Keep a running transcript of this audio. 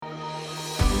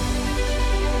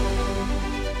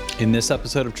In this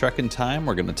episode of Trek in Time,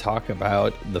 we're going to talk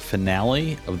about the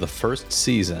finale of the first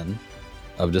season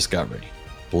of Discovery.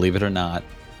 Believe it or not,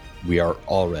 we are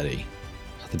already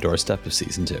at the doorstep of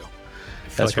season 2.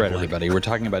 That's right, everybody. We're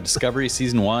talking about Discovery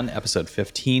Season 1, Episode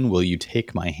 15, Will You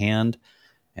Take My Hand?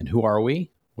 And who are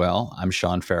we? Well, I'm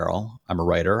Sean Farrell. I'm a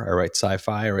writer. I write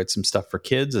sci-fi. I write some stuff for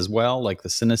kids as well, like The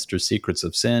Sinister Secrets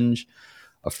of Singe,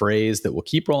 a phrase that will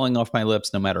keep rolling off my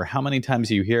lips no matter how many times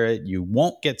you hear it. You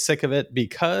won't get sick of it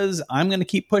because I'm going to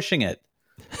keep pushing it.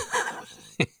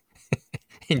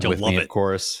 And you'll with love me, it. of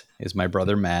course, is my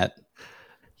brother Matt.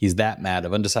 He's That Matt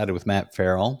of Undecided with Matt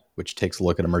Farrell, which takes a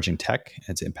look at emerging tech and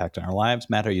its impact on our lives.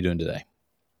 Matt, how are you doing today?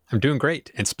 I'm doing great.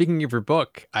 And speaking of your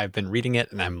book, I've been reading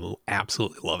it and I'm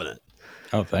absolutely loving it.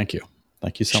 Oh, thank you.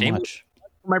 Thank you so much.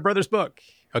 My brother's book.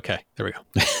 Okay, there we go.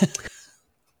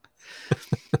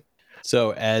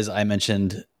 So, as I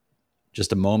mentioned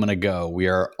just a moment ago, we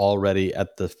are already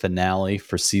at the finale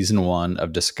for season 1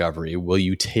 of Discovery. Will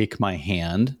You Take My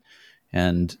Hand?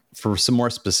 And for some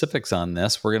more specifics on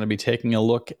this, we're going to be taking a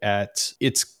look at,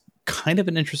 it's kind of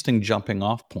an interesting jumping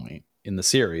off point in the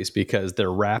series because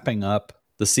they're wrapping up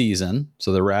the season.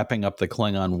 So they're wrapping up the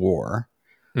Klingon War.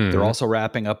 Mm-hmm. They're also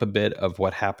wrapping up a bit of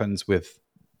what happens with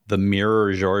the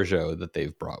mirror Giorgio that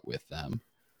they've brought with them.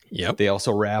 Yep. They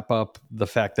also wrap up the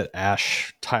fact that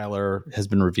Ash Tyler has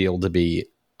been revealed to be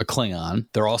a Klingon.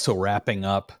 They're also wrapping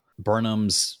up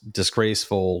Burnham's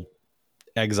disgraceful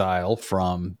exile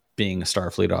from being a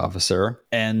Starfleet officer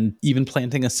and even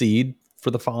planting a seed for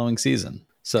the following season.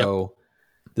 So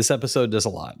This episode does a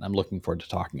lot, and I'm looking forward to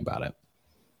talking about it.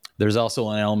 There's also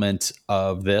an element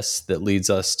of this that leads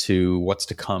us to what's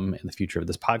to come in the future of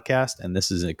this podcast, and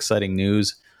this is exciting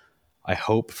news. I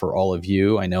hope for all of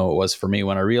you. I know it was for me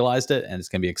when I realized it, and it's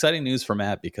going to be exciting news for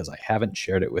Matt because I haven't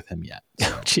shared it with him yet. So,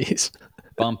 jeez.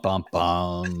 Bum, bum,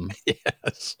 bum.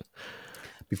 Yes.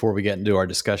 Before we get into our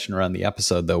discussion around the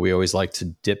episode, though, we always like to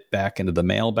dip back into the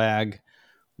mailbag.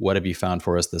 What have you found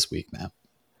for us this week, Matt?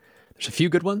 There's a few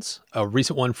good ones. A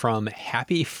recent one from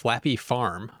Happy Flappy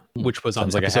Farm, which was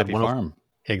Sounds on like a happy farm.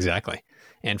 Exactly.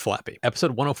 And Flappy.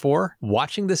 Episode 104.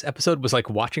 Watching this episode was like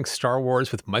watching Star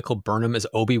Wars with Michael Burnham as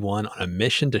Obi-Wan on a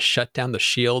mission to shut down the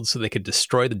shield so they could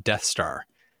destroy the Death Star.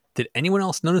 Did anyone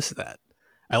else notice that?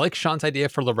 I like Sean's idea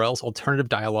for Laurel's alternative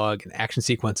dialogue and action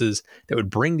sequences that would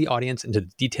bring the audience into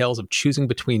the details of choosing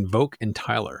between Voq and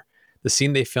Tyler. The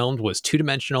scene they filmed was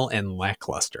two-dimensional and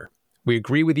lackluster. We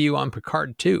agree with you on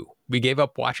Picard too. We gave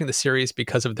up watching the series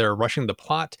because of their rushing the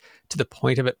plot to the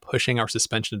point of it pushing our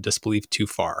suspension of disbelief too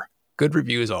far. Good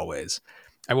review as always.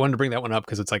 I wanted to bring that one up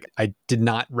because it's like I did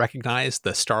not recognize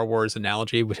the Star Wars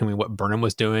analogy between what Burnham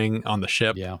was doing on the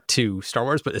ship to Star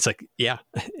Wars, but it's like,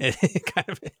 it kind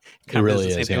of really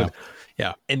is the same is. thing.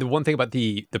 Yeah. And the one thing about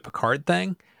the Picard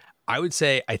thing, I would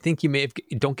say, I think you may have,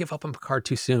 don't give up on Picard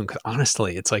too soon. Because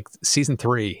honestly, it's like season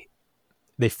 3,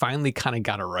 they finally kind of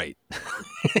got it right.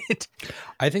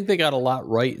 I think they got a lot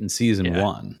right in season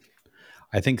 1.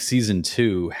 I think season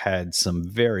 2 had some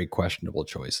very questionable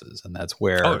choices, and that's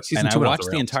where. And I watched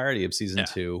the entirety of season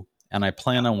 2, and I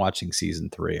plan on watching season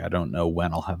 3. I don't know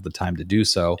when I'll have the time to do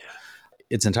so. Yeah.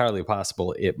 It's entirely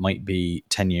possible it might be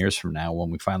 10 years from now when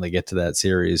we finally get to that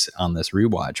series on this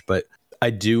rewatch. But I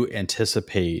do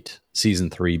anticipate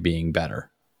season 3 being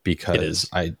better because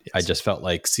I just felt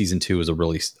like season 2 was a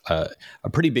really a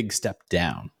pretty big step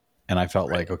down. And I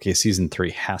felt like, okay, season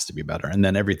 3 has to be better. And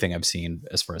then everything I've seen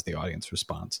as far as the audience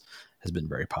response has been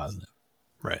very positive.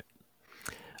 Right.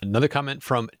 Another comment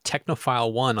from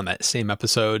Technophile1 on that same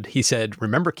episode. He said,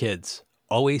 remember kids,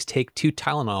 always take 2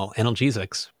 Tylenol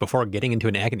analgesics before getting into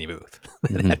an agony booth.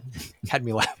 That had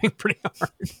me laughing pretty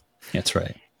hard. That's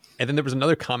right. And then there was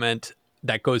another comment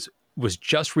that was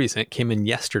just recent, came in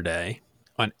yesterday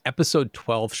on episode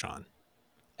 12, Sean.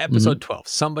 Episode 12.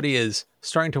 Somebody is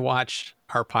starting to watch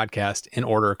our podcast in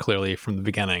order clearly from the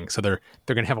beginning. So they're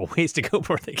going to have a ways to go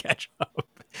before they catch up.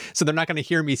 So they're not going to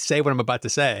hear me say what I'm about to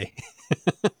say.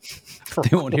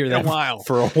 They won't hear that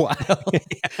for a while.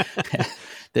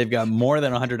 They've got more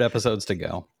than 100 episodes to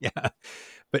go. Yeah.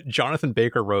 But Jonathan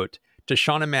Baker wrote, to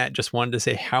Sean and Matt, just wanted to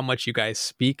say how much you guys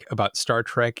speak about Star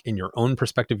Trek in your own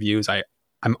perspective views.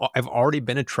 I've already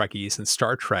been a Trekkie since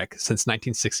Star Trek since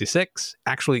 1966,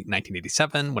 actually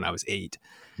 1987 when I was 8.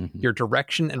 Mm-hmm. Your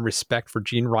direction and respect for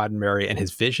Gene Roddenberry and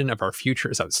his vision of our future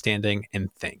is outstanding,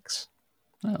 and thanks.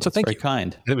 Oh, so thank you.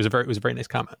 Kind. It was a very nice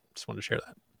comment. Just wanted to share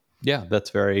that. Yeah,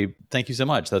 thank you so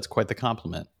much. That's quite the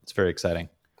compliment. It's very exciting.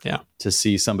 Yeah. To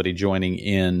see somebody joining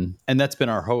in. And that's been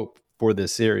our hope for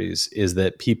this series, is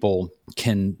that people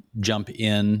can jump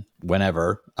in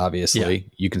whenever. Obviously,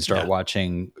 you can start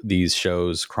watching these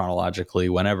shows chronologically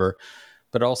whenever,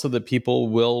 but also that people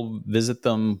will visit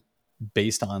them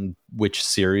based on which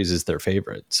series is their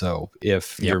favorite. So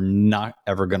if you're not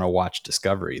ever going to watch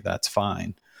Discovery, that's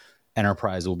fine.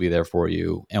 Enterprise will be there for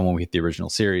you. And when we hit the original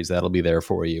series, that'll be there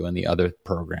for you, and the other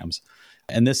programs.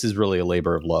 And this is really a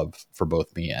labor of love for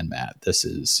both me and Matt.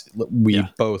 We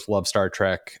both love Star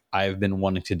Trek. I've been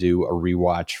wanting to do a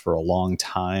rewatch for a long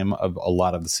time of a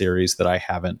lot of the series that I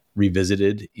haven't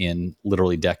revisited in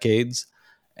literally decades.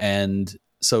 And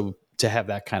so to have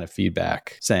that kind of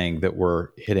feedback saying that we're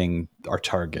hitting our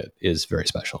target is very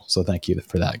special. So thank you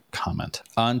for that comment.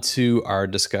 On to our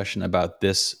discussion about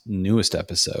this newest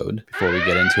episode. Before we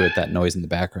get into it, that noise in the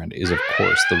background is, of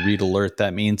course, the read alert.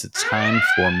 That means it's time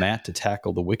for Matt to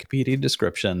tackle the Wikipedia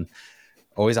description.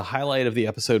 Always a highlight of the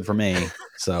episode for me.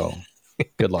 So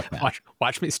good luck, Matt.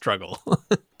 Watch me struggle.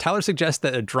 Tyler suggests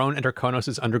that a drone enter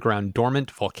Kronos' underground dormant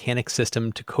volcanic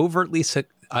system to covertly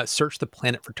search the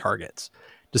planet for targets.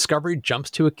 Discovery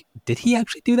jumps to did he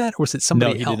actually do that, or was it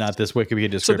somebody else? No, he did not. This Wikipedia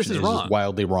description so this is wrong. Just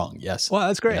wildly wrong. Yes. Well,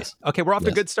 that's great. Yes. Okay, we're off to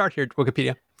a good start here,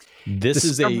 Wikipedia. This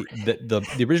is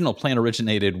the original plan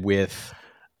originated with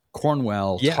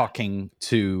Cornwell talking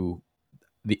to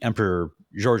the Emperor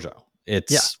Giorgio.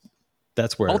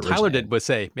 That's where all Tyler did was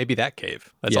say maybe that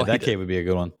cave. That's all that cave would be a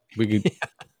good one. We could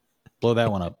blow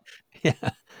that one up.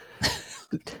 Yeah.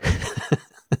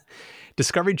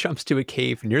 Discovery jumps to a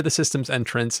cave near the system's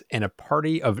entrance, and a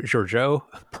party of Giorgio,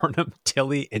 Burnham,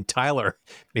 Tilly, and Tyler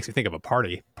makes me think of a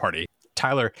party.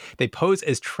 Tyler, they pose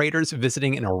as traders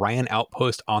visiting an Orion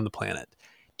outpost on the planet.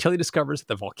 Tilly discovers that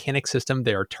the volcanic system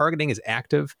they are targeting is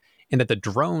active, and that the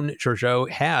drone Giorgio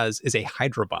has is a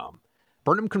hydrobomb.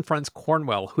 Burnham confronts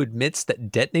Cornwell, who admits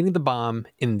that detonating the bomb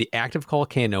in the active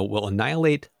volcano will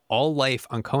annihilate all life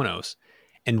on Kronos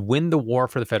and win the war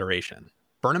for the Federation.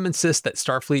 Burnham insists that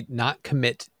Starfleet not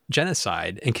commit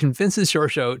genocide and convinces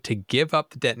Giorgio to give up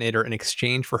the detonator in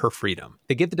exchange for her freedom.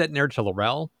 They give the detonator to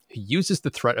L'Rell, who uses the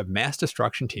threat of mass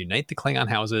destruction to unite the Klingon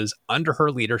houses under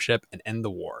her leadership and end the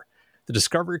war. The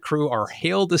Discovery crew are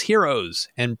hailed as heroes,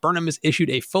 and Burnham is issued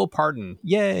a full pardon,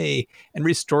 yay, and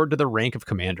restored to the rank of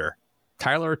commander.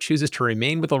 Tyler chooses to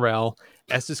remain with L'Rell.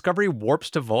 As Discovery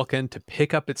warps to Vulcan to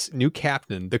pick up its new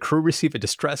captain, the crew receive a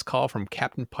distress call from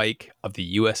Captain Pike of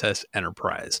the USS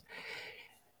Enterprise.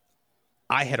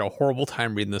 I had a horrible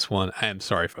time reading this one. I am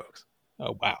sorry, folks.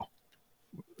 Oh, wow.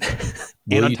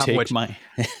 Will you take my...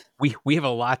 we have a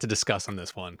lot to discuss on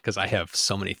this one because I have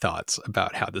so many thoughts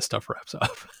about how this stuff wraps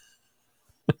up.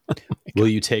 Will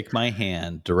You Take My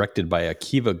Hand, directed by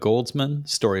Akiva Goldsman,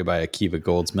 story by Akiva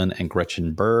Goldsman and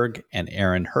Gretchen Berg and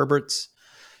Aaron Herberts,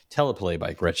 teleplay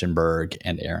by Gretchen Berg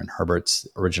and Aaron Herberts,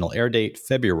 original air date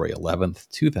February 11th,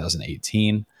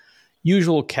 2018.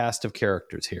 Usual cast of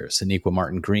characters here: Sonequa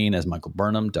Martin Green as Michael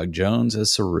Burnham, Doug Jones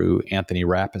as Saru, Anthony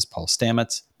Rapp as Paul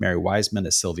Stamets, Mary Wiseman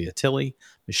as Sylvia Tilly,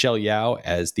 Michelle Yeoh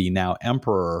as the now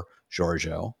Emperor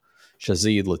Giorgio,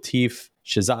 Shazad Latif,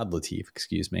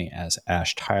 as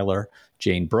Ash Tyler.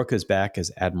 Jane Brooke is back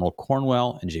as Admiral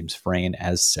Cornwell, and James Frain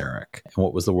as Sarek. And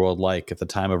what was the world like at the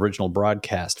time of original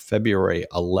broadcast, February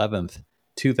 11th,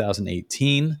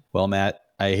 2018? Well, Matt,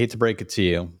 I hate to break it to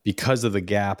you, because of the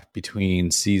gap between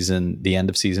the end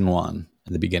of season 1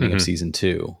 and the beginning of season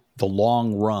 2, the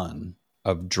long run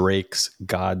of Drake's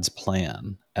God's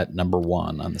Plan at number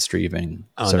 1 on the streaming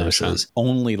services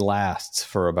only lasts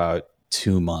for about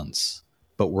 2 months.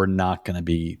 But we're not going to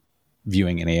be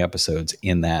viewing any episodes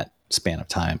in that span of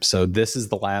time. So this is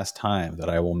the last time that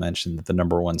I will mention that the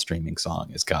number 1 streaming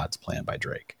song is God's Plan by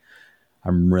Drake.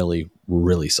 I'm really,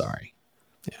 really sorry.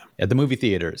 Yeah. At the movie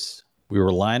theaters, we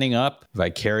were lining up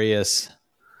Vicarious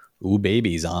Ooh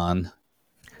Babies on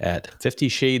at 50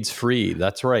 Shades Free.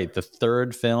 That's right. The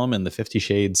third film in the 50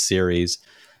 Shades series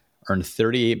earned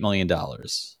 $38 million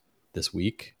this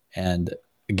week. And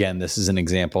again, this is an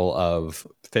example of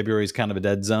February is kind of a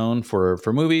dead zone for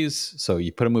movies. So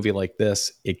you put a movie like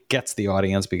this, it gets the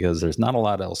audience because there's not a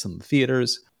lot else in the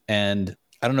theaters. And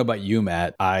I don't know about you,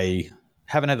 Matt. I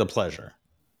haven't had the pleasure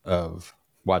of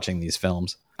watching these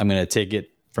films. I'm going to take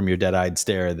it from your dead-eyed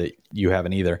stare that you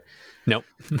haven't either. Nope.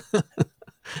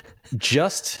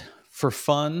 Just for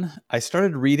fun, I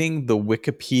started reading the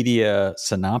Wikipedia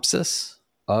synopsis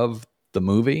of the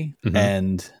movie,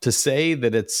 and to say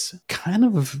that it's kind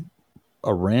of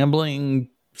a rambling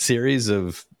series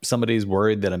of somebody's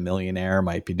worried that a millionaire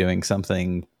might be doing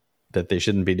something that they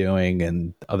shouldn't be doing,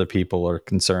 and other people are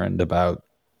concerned about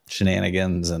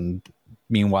shenanigans. And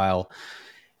meanwhile,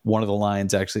 one of the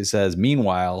lines actually says,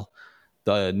 meanwhile,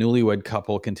 the newlywed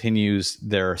couple continues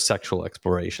their sexual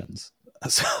explorations.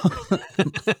 So,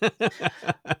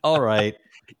 all right.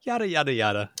 Yada, yada,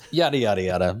 yada. Yada, yada,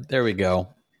 yada. There we go.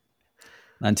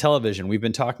 On television, we've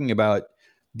been talking about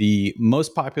the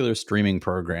most popular streaming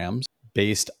programs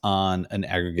based on an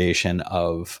aggregation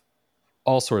of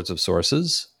all sorts of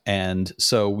sources. And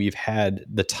so we've had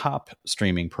the top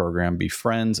streaming program be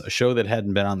Friends, a show that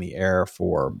hadn't been on the air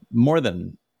for more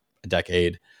than a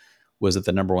decade, was at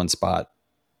the number one spot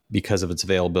because of its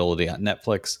availability on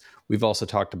Netflix. We've also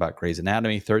talked about Grey's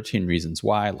Anatomy, 13 Reasons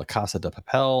Why, La Casa de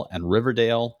Papel, and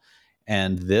Riverdale.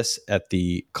 And this, at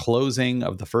the closing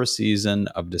of the first season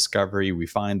of Discovery, we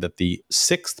find that the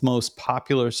sixth most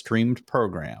popular streamed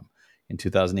program in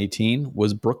 2018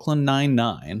 was Brooklyn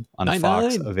Nine-Nine on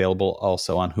Fox, available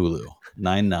also on Hulu.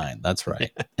 9-9, that's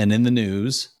right. And in the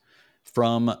news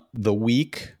from The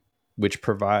Week, which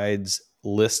provides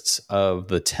lists of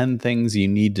the 10 things you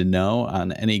need to know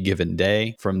on any given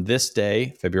day. From this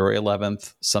day, February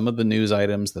 11th, some of the news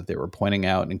items that they were pointing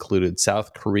out included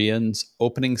South Koreans'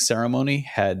 opening ceremony.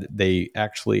 They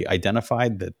actually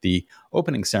identified that the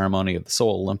opening ceremony of the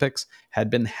Seoul Olympics had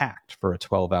been hacked for a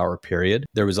 12-hour period.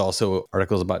 There was also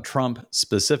articles about Trump,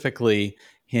 specifically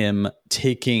him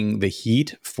taking the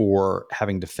heat for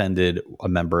having defended a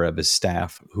member of his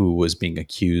staff who was being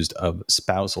accused of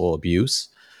spousal abuse.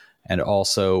 And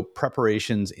also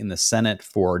preparations in the Senate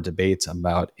for debates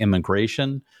about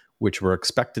immigration, which were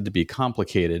expected to be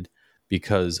complicated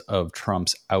because of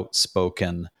Trump's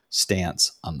outspoken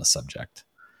stance on the subject.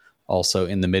 Also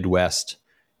in the Midwest,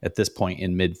 at this point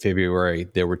in mid-February,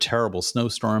 there were terrible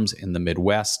snowstorms in the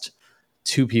Midwest.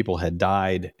 2 people had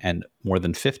died, and more than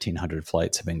 1,500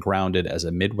 flights have been grounded as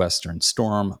a Midwestern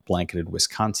storm blanketed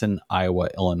Wisconsin,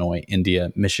 Iowa, Illinois,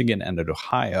 India, Michigan, and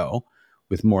Ohio,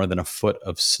 with more than a foot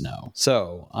of snow.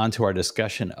 So, on to our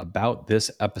discussion about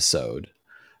this episode.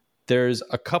 There's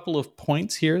a couple of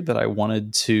points here that I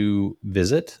wanted to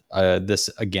visit. This,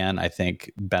 again, I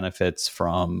think benefits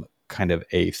from kind of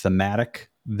a thematic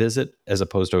visit as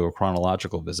opposed to a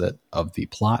chronological visit of the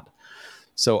plot.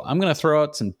 So I'm going to throw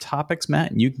out some topics,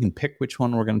 Matt, and you can pick which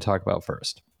one we're going to talk about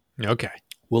first. Okay.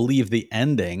 We'll leave the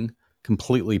ending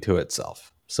completely to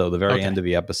itself. So the very end of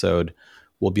the episode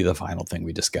will be the final thing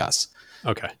we discuss.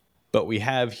 Okay. But we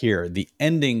have here the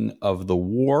ending of the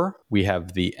war. We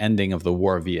have the ending of the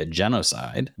war via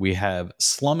genocide. We have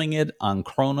slumming it on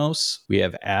Kronos. We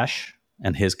have Ash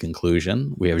and his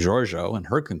conclusion. We have Georgiou and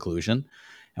her conclusion.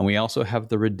 And we also have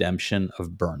the redemption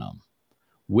of Burnham.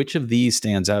 Which of these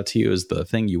stands out to you as the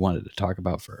thing you wanted to talk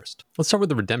about first? Let's start with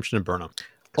the redemption of Burnham.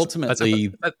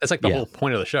 Ultimately, that's like the whole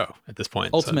point of the show at this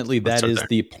point. Ultimately, that is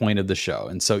the point of the show.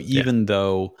 And so even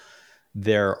though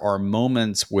there are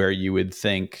moments where you would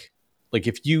think, like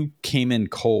if you came in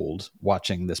cold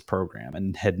watching this program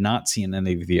and had not seen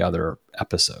any of the other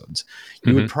episodes,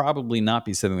 you would probably not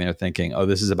be sitting there thinking, oh,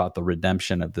 this is about the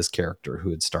redemption of this character who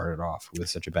had started off with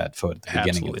such a bad foot at the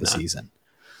beginning of the season.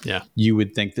 Yeah. You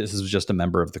would think this is just a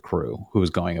member of the crew who was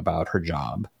going about her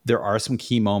job. There are some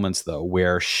key moments, though,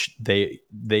 where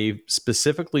they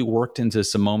specifically worked into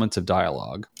some moments of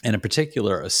dialogue, and in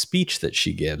particular, a speech that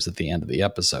she gives at the end of the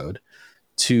episode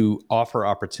to offer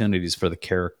opportunities for the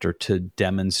character to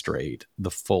demonstrate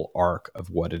the full arc of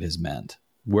what it has meant.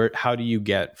 How do you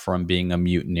get from being a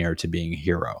mutineer to being a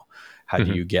hero? How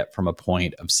do you get from a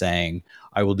point of saying,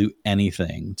 I will do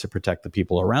anything to protect the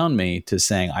people around me, to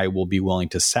saying I will be willing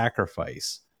to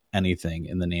sacrifice anything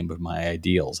in the name of my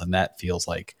ideals? And that feels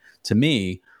like, to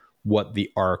me, what the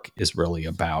arc is really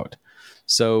about.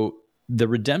 So the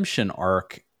redemption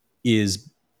arc is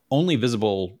only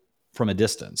visible from a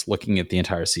distance, looking at the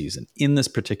entire season. In this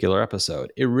particular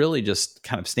episode, it really just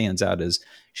kind of stands out as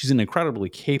she's an incredibly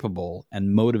capable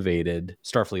and motivated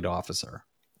Starfleet officer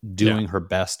doing her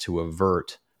best to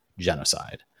avert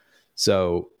genocide.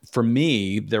 So for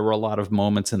me, there were a lot of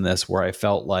moments in this where I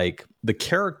felt like the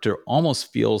character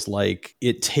almost feels like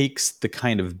it takes the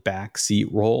kind of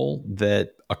backseat role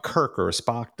that a Kirk or a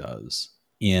Spock does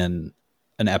in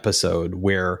an episode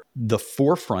where the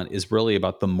forefront is really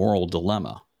about the moral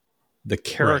dilemma. The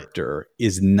character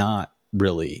is not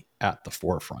really at the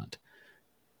forefront.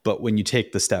 But when you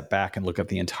take the step back and look at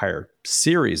the entire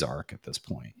series arc at this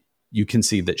point, you can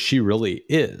see that she really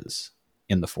is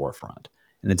in the forefront.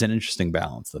 And it's an interesting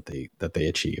balance that they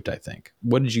achieved, I think.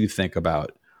 What did you think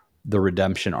about the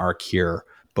redemption arc here,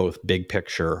 both big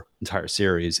picture, entire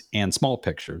series, and small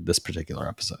picture, this particular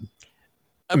episode?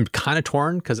 I'm kind of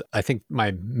torn because I think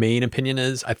my main opinion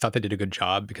is I thought they did a good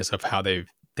job because of how they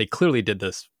clearly did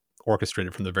this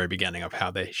orchestrated from the very beginning, of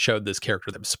how they showed this character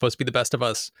that was supposed to be the best of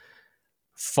us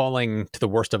falling to the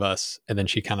worst of us, and then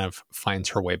she kind of finds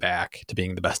her way back to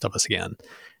being the best of us again.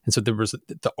 And so there was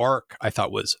the arc I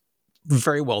thought was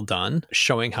very well done,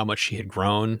 showing how much she had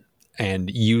grown and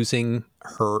using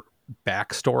her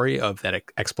backstory of that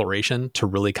exploration to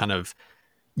really kind of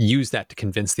use that to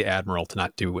convince the Admiral to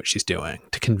not do what she's doing,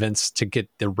 to get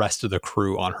the rest of the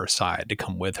crew on her side to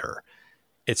come with her.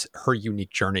 It's her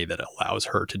unique journey that allows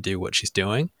her to do what she's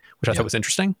doing, which I thought was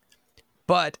interesting.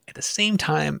 But at the same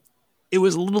time, it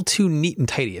was a little too neat and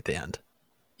tidy at the end.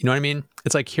 You know what I mean?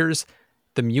 It's like, here's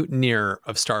the mutineer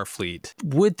of Starfleet.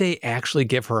 Would they actually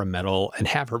give her a medal and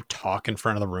have her talk in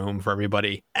front of the room for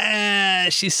everybody?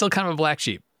 She's still kind of a black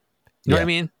sheep. You know what I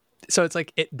mean? So it's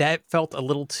like, that felt a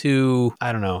little too,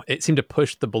 I don't know. It seemed to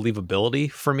push the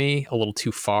believability for me a little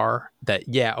too far. That,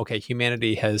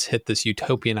 humanity has hit this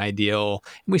utopian ideal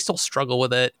and we still struggle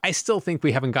with it. I still think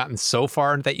we haven't gotten so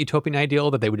far into that utopian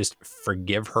ideal that they would just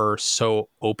forgive her so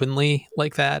openly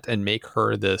like that and make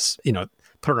her this,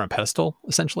 put her on a pedestal,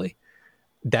 essentially.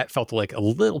 That felt like a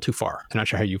little too far. I'm not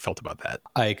sure how you felt about that.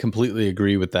 I completely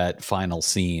agree with that final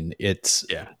scene.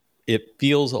 It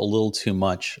feels a little too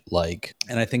much like,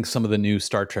 and I think some of the new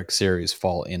Star Trek series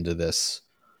fall into this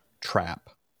trap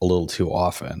a little too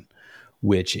often,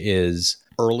 which is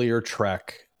earlier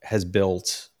Trek has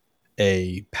built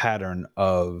a pattern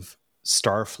of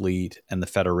Starfleet and the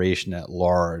Federation at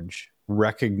large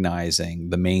recognizing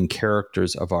the main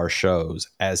characters of our shows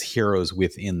as heroes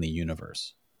within the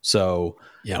universe. So,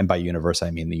 and by universe, I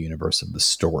mean the universe of the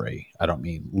story. I don't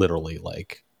mean literally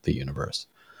like the universe.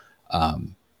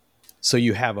 So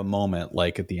you have a moment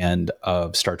like at the end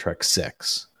of Star Trek VI,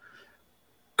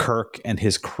 Kirk and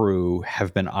his crew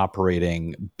have been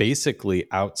operating basically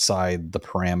outside the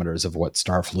parameters of what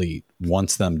Starfleet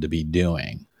wants them to be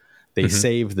doing. They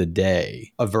save the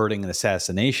day, averting an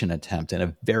assassination attempt in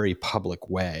a very public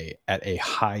way at a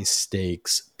high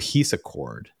stakes peace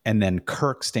accord. And then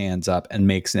Kirk stands up and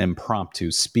makes an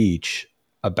impromptu speech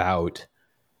about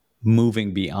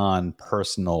moving beyond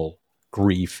personal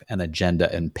grief and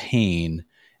agenda and pain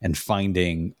and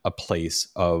finding a place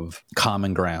of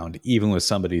common ground, even with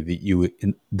somebody that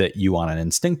you on an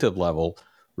instinctive level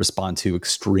respond to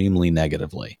extremely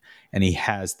negatively. And he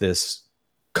has this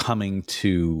coming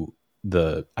to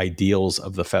the ideals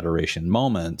of the Federation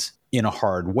moment in a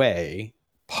hard way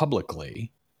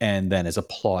publicly, and then is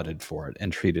applauded for it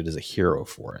and treated as a hero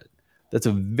for it. That's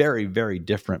a very, very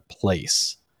different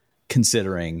place,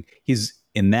 considering he's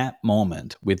in that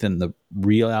moment within the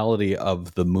reality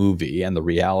of the movie and the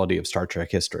reality of Star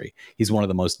Trek history. He's one of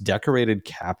the most decorated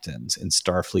captains in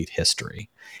Starfleet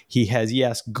history. He has,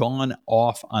 yes, gone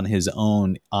off on his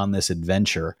own on this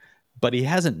adventure, but he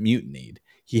hasn't mutinied.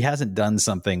 He hasn't done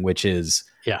something which is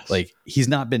like, he's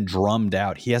not been drummed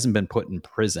out. He hasn't been put in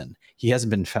prison. He hasn't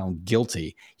been found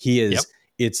guilty. He is,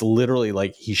 it's literally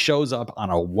like he shows up on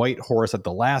a white horse at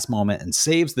the last moment and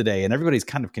saves the day. And everybody's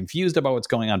kind of confused about what's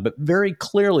going on, but very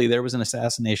clearly there was an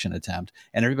assassination attempt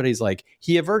and everybody's like,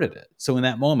 he averted it. So in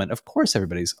that moment, of course,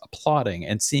 everybody's applauding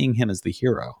and seeing him as the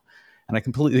hero. And I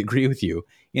completely agree with you.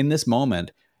 In this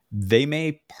moment, they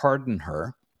may pardon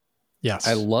her. Yes.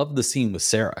 I love the scene with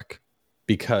Sarek,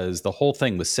 because the whole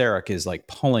thing with Sarek is like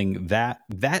pulling that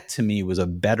to me was a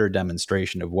better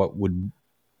demonstration of what would,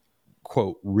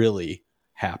 quote, really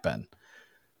happen.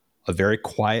 A very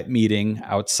quiet meeting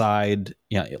outside,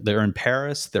 they're in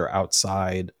Paris, they're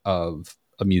outside of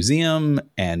a museum,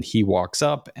 and he walks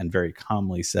up and very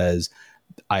calmly says,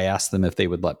 I asked them if they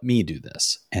would let me do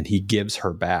this. And he gives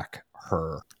her back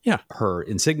her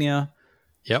insignia,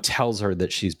 tells her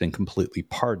that she's been completely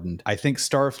pardoned. I think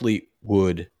Starfleet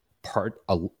would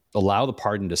allow the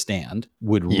pardon to stand,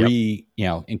 would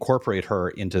incorporate her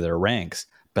into their ranks,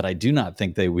 but I do not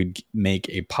think they would make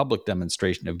a public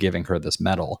demonstration of giving her this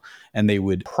medal. And they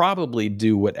would probably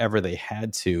do whatever they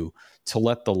had to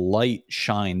let the light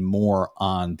shine more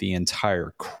on the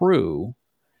entire crew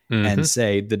and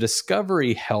say the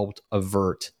Discovery helped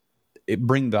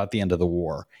bring about the end of the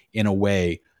war in a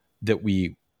way that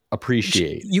we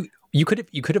appreciate. You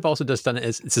could have also just done it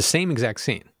as it's the same exact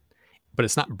scene, but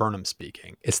it's not Burnham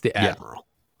speaking. It's the Admiral.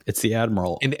 It's the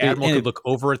Admiral. And the Admiral could look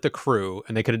over at the crew,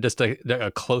 and they could have just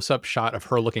a close-up shot of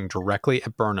her looking directly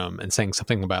at Burnham and saying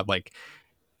something about, like,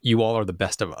 you all are the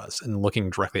best of us, and looking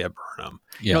directly at Burnham.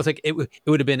 Yeah. It's like it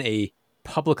would have been a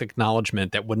public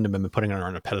acknowledgement that wouldn't have been putting her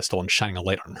on a pedestal and shining a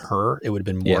light on her. It would have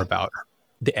been more about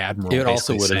the Admiral. It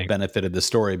also would have benefited the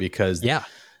story, because the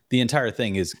entire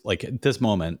thing is, like, at this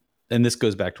moment, and this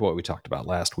goes back to what we talked about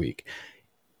last week,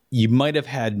 you might have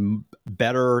had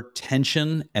better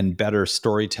tension and better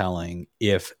storytelling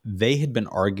if they had been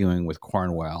arguing with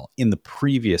Cornwell in the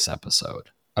previous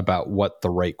episode about what the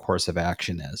right course of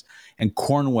action is. And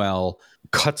Cornwell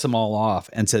cuts them all off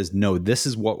and says, no, this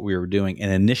is what we were doing,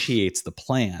 and initiates the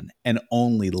plan. And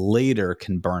only later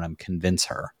can Burnham convince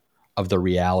her of the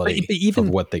reality of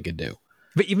what they could do.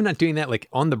 But even not doing that, like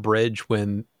on the bridge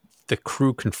when the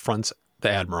crew confronts the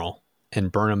Admiral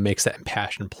and Burnham makes that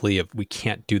impassioned plea of, we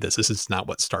can't do this. This is not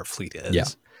what Starfleet is. Yeah.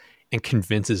 And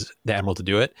convinces the Admiral to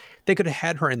do it. They could have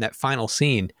had her in that final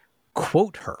scene,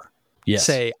 quote her. Yes.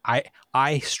 Say,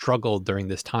 I struggled during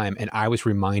this time and I was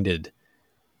reminded,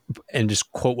 and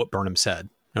just quote what Burnham said.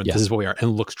 This is what we are,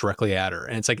 and looks directly at her.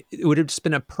 And it's like, it would have just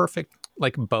been a perfect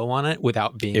like bow on it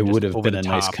without being, it would have been a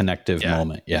nice connective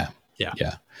moment. Yeah.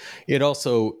 It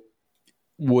also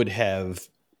would have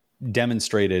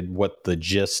demonstrated what the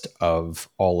gist of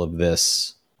all of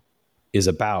this is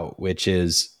about, which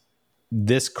is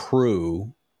this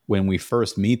crew, when we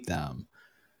first meet them,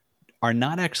 are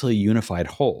not actually a unified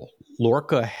whole.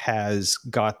 Lorca has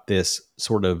got this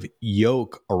sort of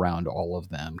yoke around all of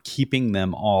them, keeping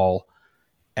them all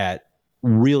at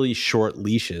really short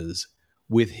leashes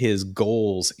with his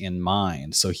goals in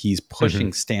mind. So he's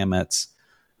pushing Stamets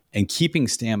and keeping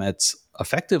Stamets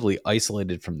effectively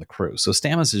isolated from the crew. So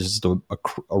Stamets is just a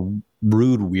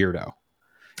rude weirdo.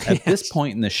 At this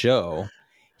point in the show,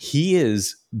 he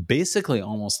is basically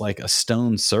almost like a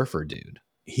stone surfer dude.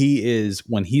 He is,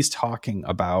 when he's talking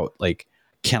about like,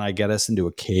 can I get us into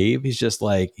a cave? He's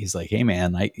like, hey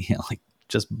man,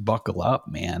 just buckle up,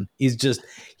 man.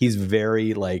 He's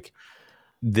very like,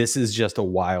 this is just a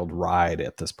wild ride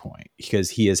at this point, because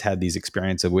he has had these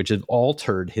experiences which have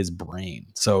altered his brain.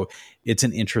 So it's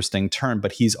an interesting turn,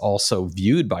 but he's also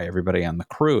viewed by everybody on the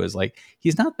crew as like,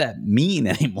 he's not that mean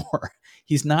anymore.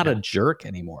 He's not a jerk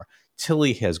anymore.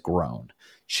 Tilly has grown.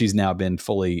 She's now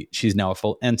a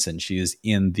full ensign. She is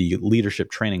in the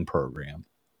leadership training program.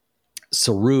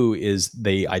 Saru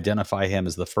they identify him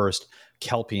as the first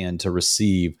Kelpian to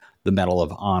receive the Medal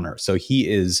of Honor. So he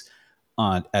is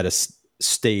at a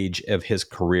stage of his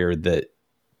career that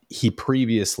he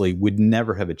previously would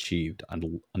never have achieved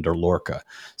under Lorca.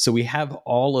 So we have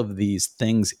all of these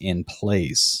things in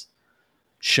place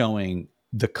showing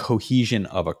the cohesion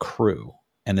of a crew.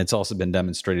 And it's also been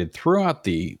demonstrated throughout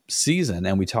the season.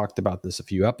 And we talked about this a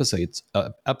few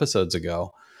episodes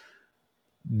ago.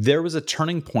 There was a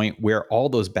turning point where all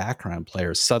those background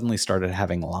players suddenly started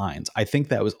having lines. I think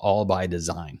that was all by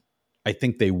design. I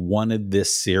think they wanted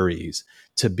this series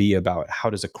to be about how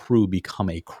does a crew become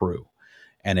a crew.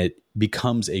 And it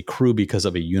becomes a crew because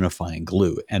of a unifying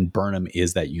glue. And Burnham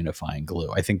is that unifying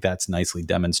glue. I think that's nicely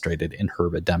demonstrated in her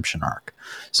redemption arc.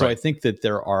 So I think that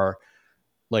there are,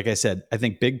 like I said, I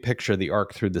think big picture, the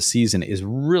arc through the season is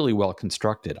really well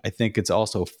constructed. I think it's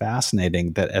also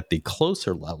fascinating that at the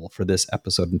closer level for this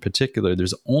episode in particular,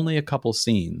 there's only a couple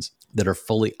scenes that are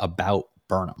fully about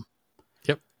Burnham.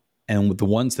 Yep. And the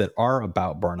ones that are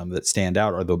about Burnham that stand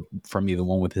out are for me, the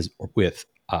one with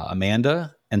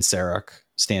Amanda and Sarek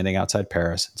standing outside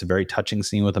Paris. It's a very touching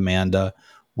scene with Amanda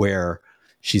where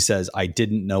she says, I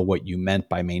didn't know what you meant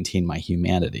by maintain my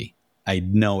humanity. I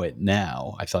know it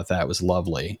now. I thought that was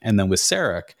lovely. And then with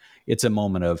Sarek, it's a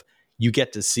moment of, you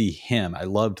get to see him. I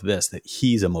loved this, that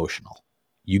he's emotional.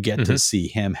 You get to see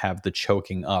him have the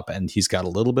choking up, and he's got a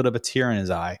little bit of a tear in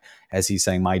his eye as he's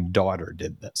saying, my daughter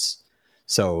did this.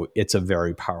 So it's a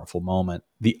very powerful moment.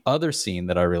 The other scene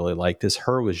that I really liked is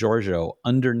her with Giorgio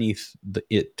underneath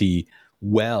the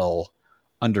well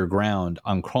underground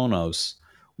on Kronos,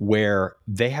 where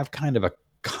they have kind of a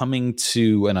coming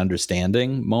to an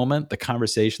understanding moment. The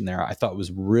conversation there I thought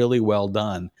was really well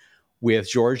done, with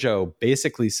Giorgio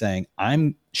basically saying,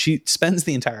 she spends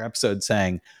the entire episode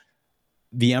saying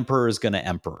the Emperor is going to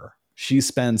emperor. She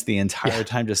spends the entire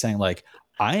time just saying like,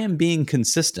 I am being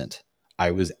consistent. I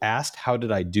was asked, how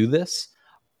did I do this?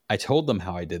 I told them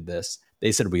how I did this.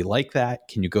 They said, we like that.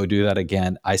 Can you go do that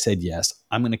again? I said, yes,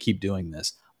 I'm going to keep doing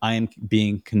this. I am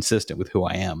being consistent with who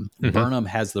I am. Burnham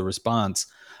has the response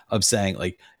of saying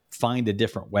like, find a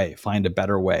different way, find a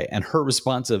better way. And her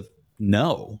response of,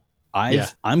 no,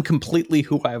 I'm completely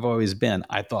who I've always been.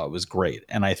 I thought it was great.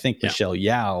 And I think Michelle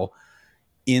Yeoh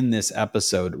in this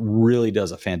episode really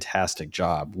does a fantastic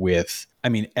job with,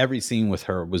 every scene with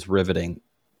her was riveting.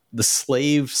 The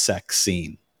slave sex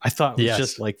scene, I thought was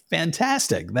just like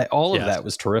fantastic. All of that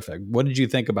was terrific. What did you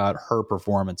think about her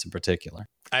performance in particular?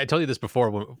 I told you this before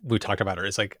when we talked about her.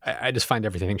 It's like, I just find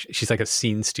everything, she's like a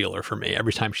scene stealer for me.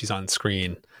 Every time she's on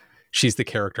screen, she's the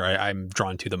character I'm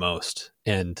drawn to the most.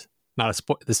 And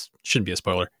this shouldn't be a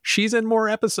spoiler. She's in more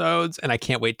episodes, and I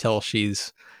can't wait till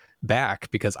she's back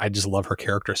because I just love her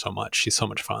character so much. She's so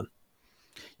much fun.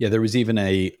 Yeah, there was even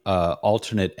a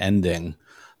alternate ending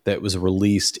that was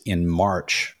released in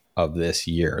March of this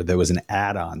year. There was an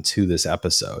add-on to this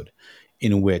episode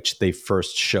in which they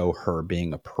first show her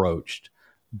being approached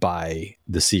by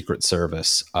the Secret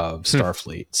Service of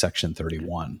Starfleet, Section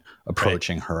 31,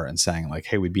 approaching her and saying like,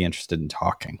 hey, we'd be interested in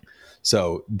talking.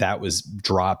 So that was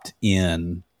dropped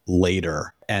in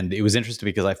later. And it was interesting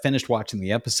because I finished watching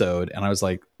the episode and I was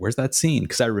like, where's that scene?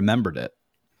 Because I remembered it.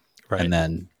 Right.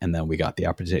 And then we got the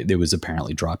opportunity. It was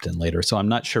apparently dropped in later. So I'm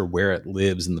not sure where it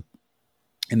lives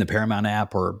in the Paramount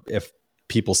app, or if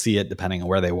people see it depending on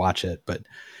where they watch it. But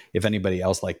if anybody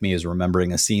else like me is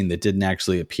remembering a scene that didn't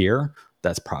actually appear,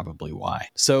 that's probably why.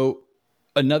 So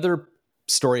another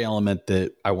story element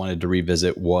that I wanted to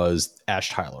revisit was Ash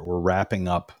Tyler. We're wrapping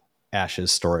up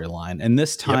Ash's storyline, and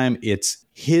this time it's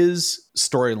his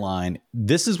storyline.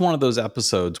 This is one of those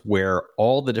episodes where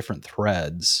all the different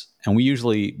threads, and we've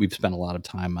spent a lot of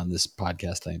time on this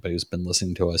podcast. Anybody who's been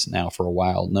listening to us now for a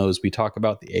while knows we talk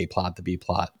about the A plot, the B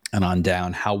plot, and on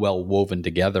down. How well woven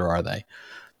together are they?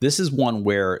 This is one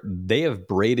where they have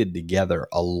braided together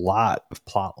a lot of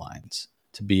plot lines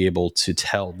to be able to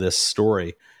tell this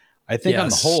story. I think on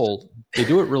the whole, they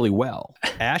do it really well.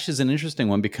 Ash is an interesting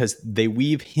one because they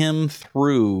weave him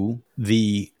through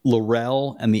the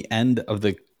L'Rell and the end of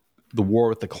the war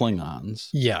with the Klingons.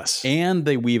 Yes. And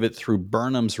they weave it through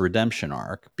Burnham's redemption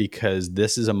arc, because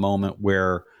this is a moment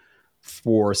where,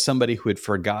 for somebody who had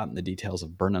forgotten the details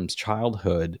of Burnham's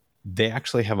childhood, they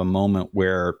actually have a moment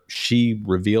where she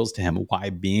reveals to him why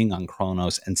being on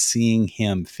Kronos and seeing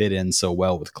him fit in so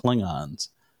well with Klingons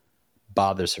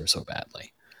bothers her so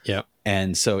badly. Yeah.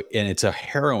 And it's a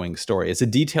harrowing story. It's a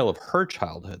detail of her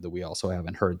childhood that we also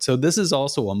haven't heard. So this is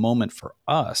also a moment for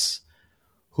us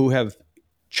who have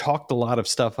chalked a lot of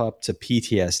stuff up to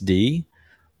PTSD,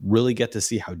 really get to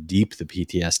see how deep the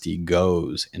PTSD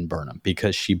goes in Burnham,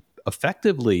 because she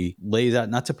effectively lays out,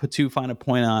 not to put too fine a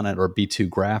point on it or be too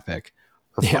graphic,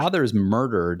 her father is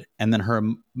murdered, and then her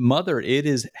mother, it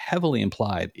is heavily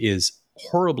implied, is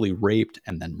horribly raped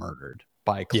and then murdered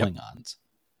by Klingons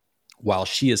while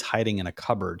she is hiding in a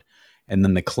cupboard. And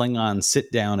then the Klingons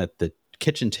sit down at the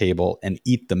kitchen table and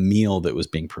eat the meal that was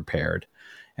being prepared.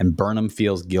 And Burnham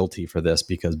feels guilty for this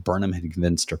because Burnham had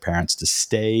convinced her parents to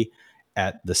stay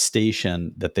at the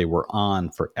station that they were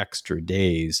on for extra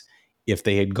days. If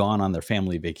they had gone on their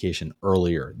family vacation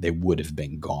earlier, they would have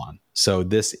been gone. So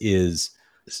this is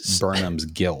Burnham's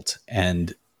guilt.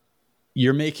 And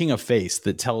you're making a face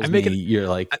that tells me you're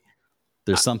like,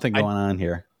 there's something going on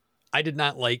here. I did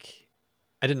not like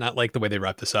the way they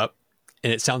wrapped this up,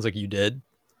 and it sounds like you did,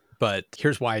 but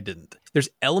here's why I didn't. There's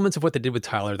elements of what they did with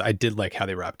Tyler that I did like how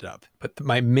they wrapped it up. But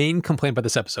my main complaint about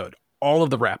this episode, all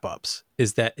of the wrap-ups,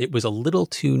 is that it was a little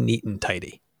too neat and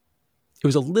tidy. It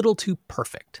was a little too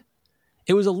perfect.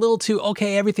 It was a little too,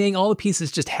 okay, everything, all the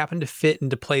pieces just happened to fit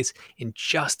into place in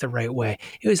just the right way.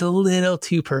 It was a little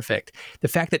too perfect. The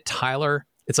fact that Tyler,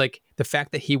 it's like the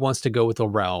fact that he wants to go with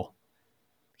L'Rell,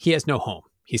 he has no home.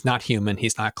 He's not human.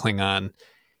 He's not Klingon.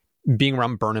 Being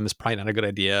around Burnham is probably not a good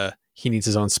idea. He needs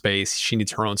his own space. She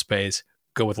needs her own space.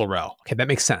 Go with L'Rell. Okay, that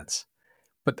makes sense.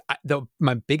 But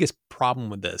my biggest problem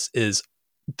with this is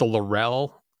the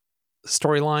L'Rell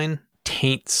storyline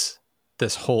taints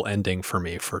this whole ending for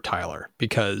me for Tyler,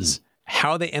 because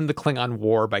how they end the Klingon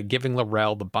war by giving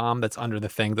L'Rell the bomb that's under the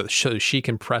thing that shows she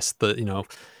can press the,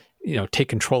 take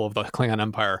control of the Klingon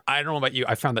Empire. I don't know about you.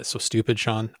 I found that so stupid,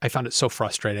 Sean. I found it so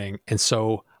frustrating and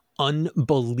so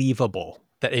unbelievable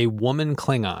that a woman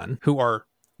Klingon, who are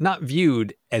not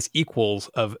viewed as equals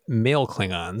of male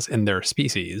Klingons in their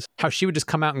species, how she would just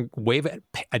come out and wave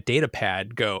a data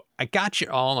pad, go, I got you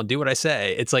all, I'll do what I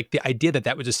say. It's like the idea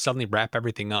that would just suddenly wrap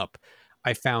everything up,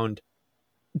 I found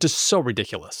just so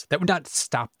ridiculous. That would not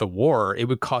stop the war. It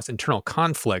would cause internal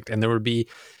conflict, and there would be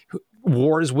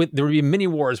mini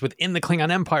wars within the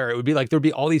Klingon Empire. It would be like there would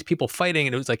be all these people fighting,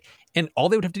 and it was like, and all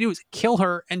they would have to do is kill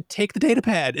her and take the data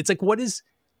pad. It's like,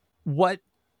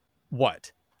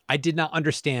 what? I did not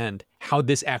understand how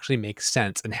this actually makes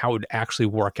sense and how it would actually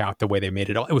work out the way they made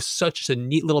it all. It was such a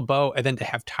neat little bow, and then to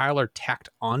have Tyler tacked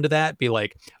onto that, be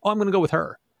like, oh, I'm going to go with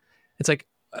her. It's like,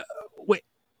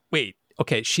 wait.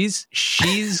 Okay, she's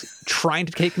trying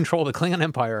to take control of the Klingon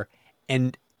Empire,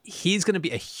 and he's going to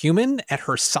be a human at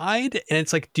her side. And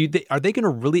it's like, are they going to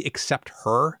really accept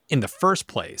her in the first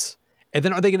place? And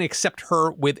then are they going to accept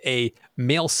her with a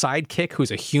male sidekick who's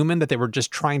a human that they were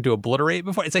just trying to obliterate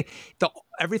before? It's like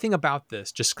everything about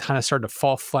this just kind of started to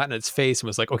fall flat in its face and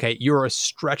was like, okay, you're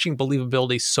stretching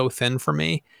believability so thin for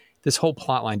me. This whole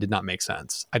plot line did not make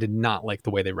sense. I did not like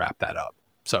the way they wrapped that up.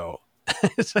 So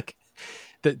it's like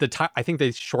I think they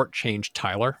shortchanged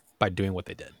Tyler by doing what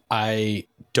they did. I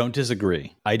don't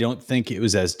disagree. I don't think it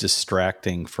was as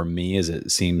distracting for me as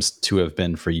it seems to have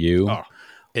been for you. Oh,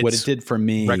 what it did for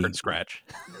me, record scratch.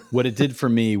 what it did for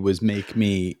me was make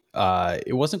me,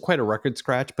 it wasn't quite a record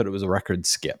scratch, but it was a record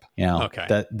skip. You know,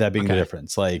 that being the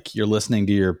difference. Like you're listening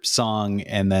to your song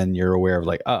and then you're aware of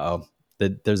like,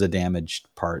 that there's a damaged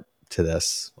part to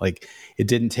this. Like it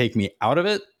didn't take me out of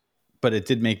it, but it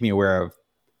did make me aware of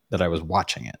that I was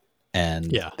watching it.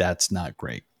 And that's not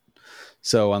great.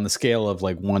 So on the scale of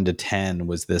like 1 to 10,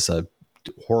 was this a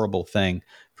horrible thing?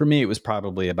 For me, it was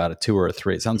probably about a 2 or a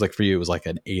 3. It sounds like for you, it was like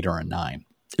an 8 or a 9.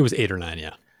 It was 8 or 9.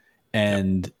 Yeah.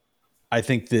 And I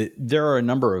think that there are a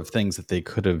number of things that they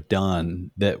could have done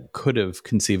that could have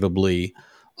conceivably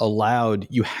allowed,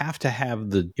 you have to have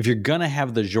if you're going to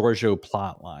have the Georgiou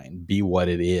plot line be what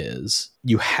it is,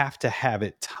 you have to have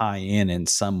it tie in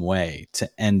some way to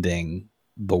ending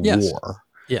the war.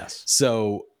 Yes.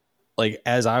 So like,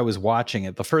 as I was watching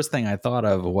it, the first thing I thought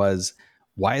of was,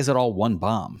 why is it all one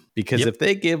bomb? Because if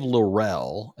they give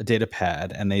L'Orelle a data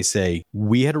pad and they say,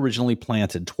 we had originally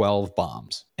planted 12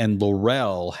 bombs, and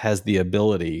L'Orelle has the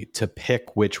ability to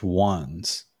pick which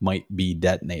ones might be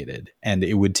detonated, and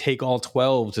it would take all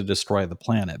 12 to destroy the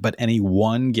planet, but any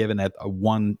one given at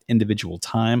one individual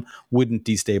time wouldn't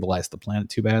destabilize the planet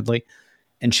too badly.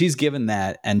 And she's given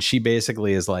that, and she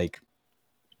basically is like,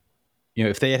 you know,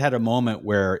 if they had a moment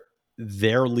where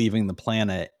they're leaving the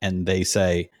planet and they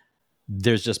say,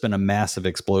 there's just been a massive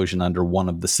explosion under one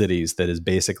of the cities that is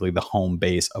basically the home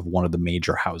base of one of the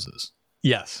major houses.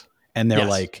 Yes. And they're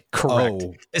like, correct.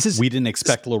 We didn't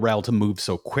expect L'Orelle to move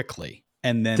so quickly.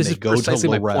 And then they go to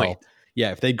L'Orelle.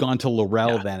 Yeah, if they'd gone to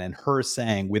L'Orelle then, and her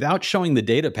saying, without showing the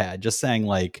data pad, just saying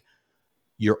like,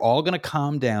 you're all going to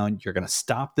calm down. You're going to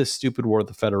stop this stupid war with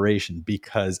the Federation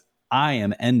because I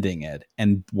am ending it.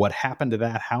 And what happened to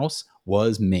that house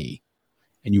was me.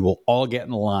 And you will all get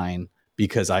in line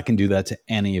because I can do that to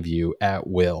any of you at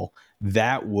will.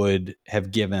 That would have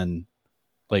given,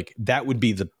 like, that would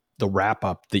be the wrap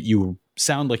up that you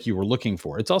sound like you were looking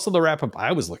for. It's also the wrap up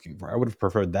I was looking for. I would have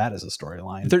preferred that as a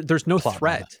storyline. There's no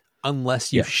threat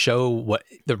unless you show what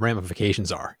the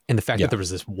ramifications are. And the fact that there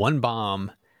was this one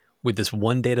bomb with this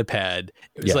one data pad,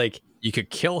 it was like, you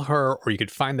could kill her or you could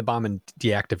find the bomb and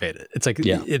deactivate it. It's like,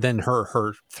 then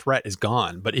her threat is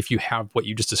gone. But if you have what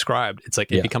you just described, it's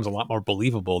like, it becomes a lot more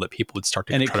believable that people would start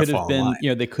to and it could have been, you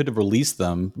know, they could have released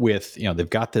them with, you know, they've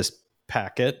got this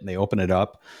packet, they open it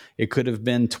up. It could have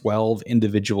been 12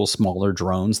 individual smaller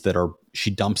drones that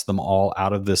she dumps them all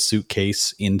out of this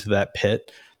suitcase into that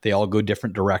pit. They all go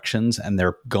different directions and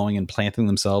they're going and planting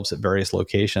themselves at various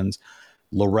locations.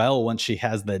 L'Orelle, once she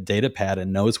has the data pad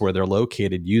and knows where they're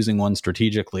located, using one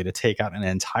strategically to take out an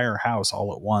entire house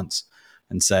all at once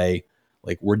and say,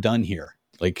 like, we're done here.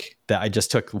 Like, that I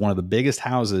just took one of the biggest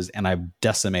houses and I've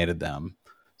decimated them.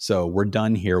 So we're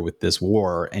done here with this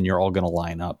war and you're all going to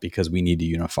line up because we need to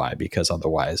unify, because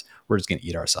otherwise we're just going to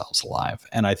eat ourselves alive.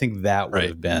 And I think that would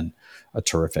have been a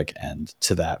terrific end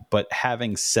to that. But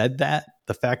having said that,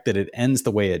 the fact that it ends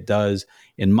the way it does,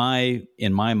 in my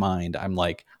mind, I'm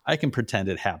like, I can pretend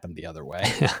it happened the other way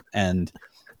and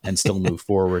still move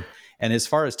forward. And as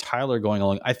far as Tyler going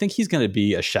along, I think he's going to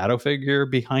be a shadow figure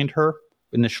behind her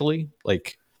initially.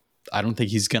 Like, I don't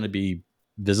think he's going to be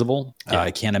visible.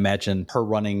 I can't imagine her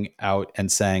running out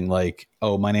and saying like,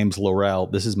 oh, my name's L'Orelle,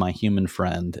 this is my human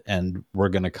friend, and we're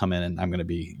going to come in and I'm going to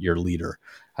be your leader.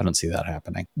 I don't see that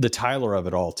happening. The Tyler of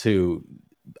it all too,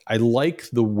 I like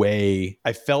the way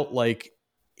I felt like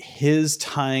his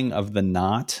tying of the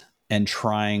knot and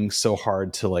trying so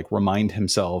hard to like remind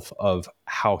himself of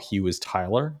how he was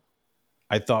Tyler,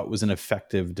 I thought was an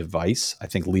effective device. I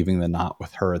think leaving the knot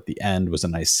with her at the end was a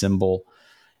nice symbol.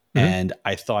 Mm-hmm. And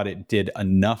I thought it did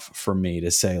enough for me to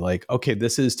say like, okay,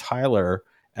 this is Tyler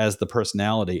as the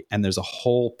personality. And there's a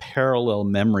whole parallel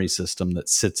memory system that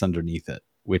sits underneath it,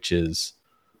 which is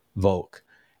Volk.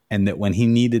 And that when he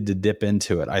needed to dip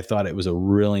into it, I thought it was a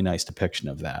really nice depiction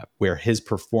of that, where his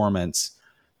performance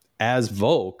as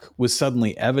Volk was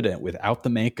suddenly evident without the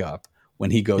makeup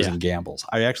when he goes and gambles.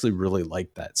 I actually really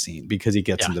liked that scene because he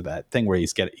gets into that thing where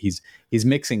he's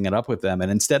mixing it up with them.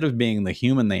 And instead of being the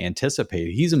human they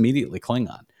anticipated, he's immediately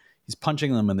Klingon. He's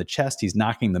punching them in the chest. He's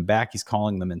knocking them back. He's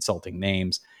calling them insulting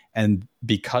names. And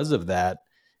because of that,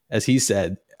 as he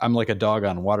said, I'm like a dog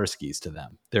on water skis to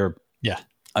them. They're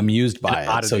amused by it.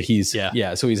 Oddity. So he's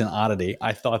so he's an oddity.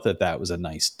 I thought that was a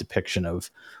nice depiction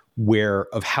of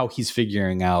how he's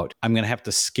figuring out, I'm going to have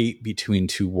to skate between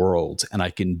two worlds, and I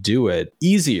can do it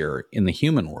easier in the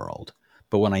human world.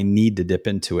 But when I need to dip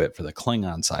into it for the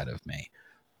Klingon side of me,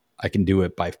 I can do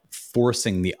it by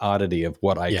forcing the oddity of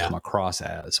what I come across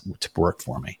as to work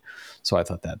for me. So I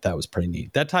thought that was pretty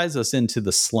neat. That ties us into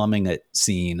the slumming it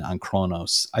scene on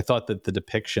Kronos. I thought that the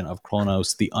depiction of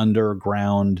Kronos, the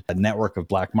underground network of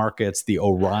black markets, the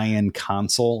Orion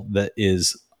console that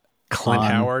is Clint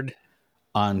Howard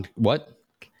on what?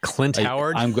 Clint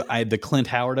Howard. I the Clint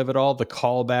Howard of it all. The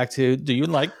callback to "Do you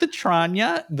like the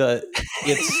Tranya?"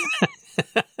 It's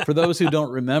for those who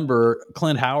don't remember,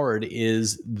 Clint Howard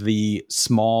is the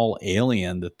small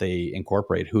alien that they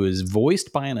incorporate, who is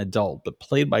voiced by an adult, but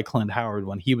played by Clint Howard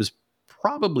when he was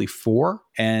probably 4.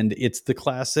 And it's the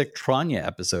classic Tranya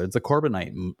episode. It's the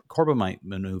Corbomite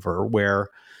maneuver where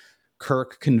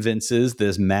Kirk convinces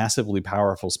this massively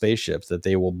powerful spaceship that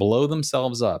they will blow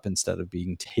themselves up instead of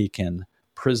being taken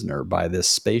prisoner by this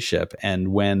spaceship. And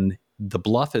when the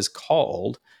bluff is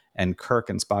called and Kirk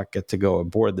and Spock get to go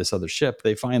aboard this other ship,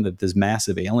 they find that this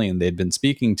massive alien they'd been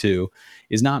speaking to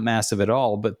is not massive at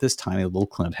all, but this tiny little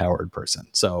Clint Howard person.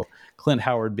 So Clint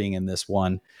Howard being in this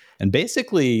one, and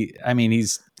basically, I mean,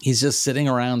 he's just sitting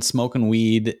around smoking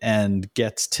weed and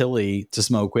gets Tilly to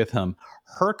smoke with him.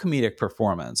 Her comedic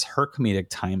performance, her comedic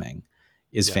timing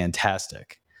is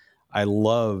fantastic. I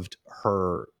loved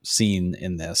her scene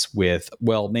in this with,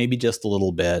 well, maybe just a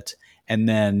little bit, and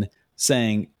then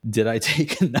saying, did I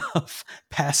take enough,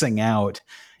 passing out?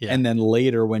 Yeah. And then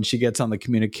later when she gets on the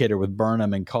communicator with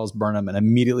Burnham and calls Burnham and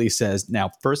immediately says,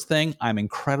 now, first thing, I'm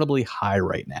incredibly high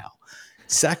right now.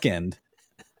 Second,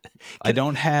 I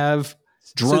don't have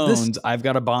drones. I've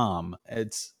got a bomb.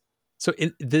 So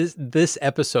in this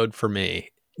episode for me,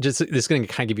 this is going to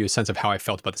kind of give you a sense of how I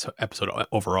felt about this episode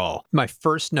overall. My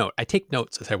first note, I take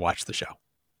notes as I watch the show.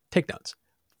 Take notes.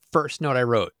 First note I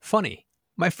wrote, funny.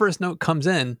 My first note comes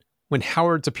in when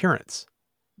Howard's appearance.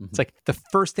 It's like the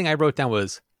first thing I wrote down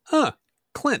was,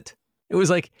 Clint. It was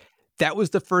like, that was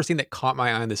the first thing that caught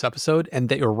my eye in this episode. And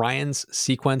the Orion's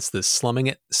sequence, the slumming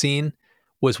it scene,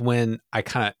 was when I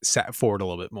kind of sat forward a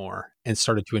little bit more and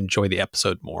started to enjoy the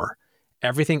episode more.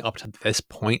 Everything up to this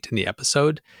point in the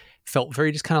episode felt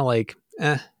very just kind of like,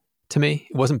 to me.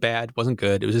 It wasn't bad, wasn't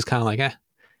good. It was just kind of like,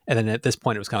 And then at this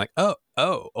point, it was kind of like,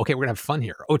 okay, we're gonna have fun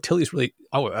here. Tilly's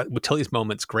Tilly's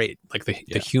moment's great. Like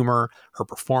the humor, her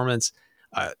performance.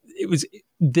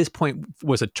 This point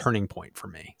was a turning point for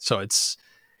me. So it's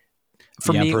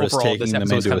for me overall. Taking this them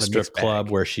episode into a strip club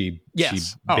where she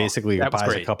basically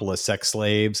buys a couple of sex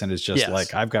slaves and is just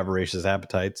like, I've got voracious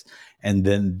appetites. And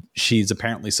then she's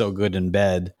apparently so good in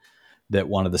bed that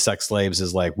one of the sex slaves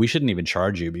is like, we shouldn't even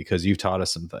charge you because you've taught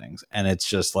us some things. And it's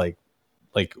just like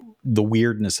the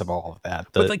weirdness of all of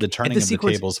that, the turning of the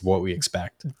tables of what we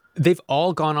expect. They've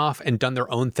all gone off and done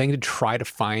their own thing to try to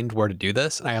find where to do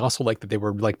this. And I also like that they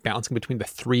were like bouncing between the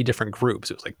 3 different groups.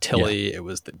 It was like Tilly, it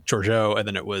was the Georgiou, and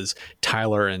then it was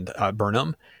Tyler and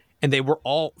Burnham. And they were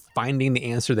all finding the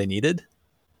answer they needed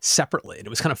separately. And it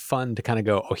was kind of fun to kind of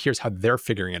go, here's how they're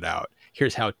figuring it out.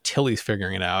 Here's how Tilly's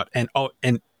figuring it out. And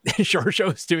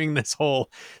Georgiou's doing this whole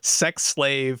sex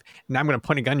slave, now I'm going to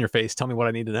point a gun in your face, tell me what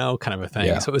I need to know kind of a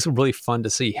thing. So it was really fun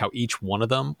to see how each one of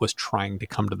them was trying to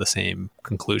come to the same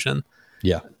conclusion.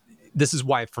 This is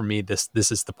why for me this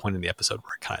is the point in the episode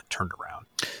where it kind of turned around.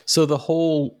 So the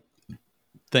whole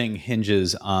thing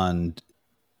hinges on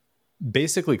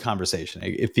basically conversation.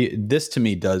 This to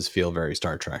me does feel very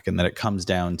Star Trek, and that it comes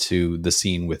down to the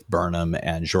scene with Burnham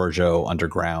and Georgiou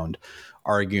underground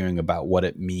arguing about what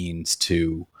it means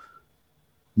to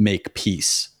make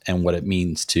peace and what it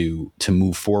means to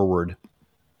move forward.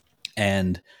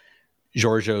 And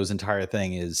Georgiou's entire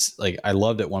thing is like, I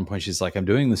loved at one point, she's like, I'm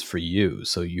doing this for you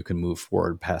so you can move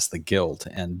forward past the guilt.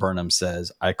 And Burnham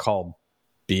says, I call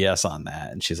BS on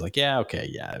that. And she's like,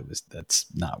 that's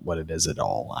not what it is at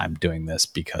all. I'm doing this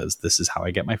because this is how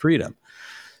I get my freedom.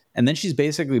 And then she's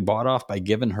basically bought off by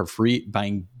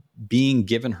being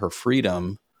given her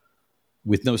freedom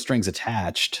with no strings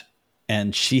attached,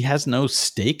 and she has no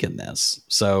stake in this.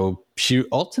 So she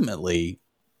ultimately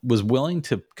was willing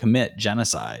to commit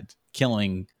genocide,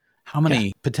 killing how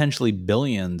many potentially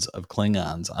billions of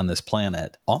Klingons on this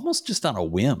planet, almost just on a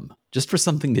whim, just for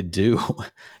something to do.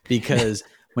 Because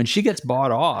when she gets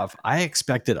bought off, I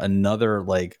expected another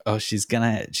she's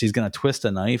gonna twist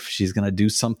a knife, she's gonna do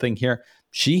something here.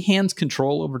 She hands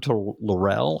control over to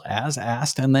L'Rell as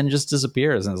asked, and then just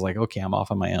disappears and is like, okay, I'm off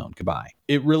on my own. Goodbye.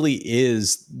 It really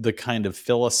is the kind of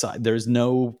there's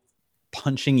no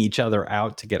punching each other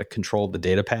out to get a control of the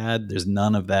data pad. There's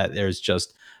none of that. There's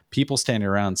just people standing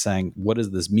around saying, what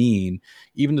does this mean?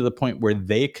 Even to the point where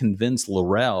they convince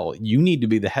L'Rell, you need to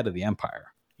be the head of the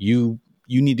Empire. You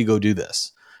need to go do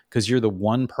this because you're the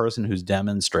one person who's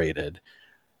demonstrated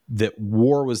that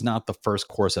war was not the first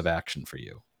course of action for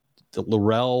you.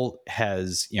 L'Rell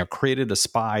has, created a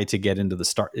spy to get into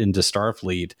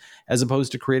Starfleet, as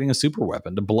opposed to creating a super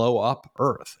weapon to blow up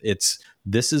Earth.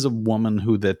 This is a woman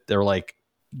who that they're like,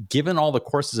 given all the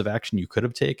courses of action you could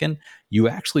have taken, you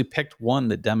actually picked one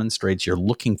that demonstrates you're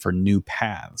looking for new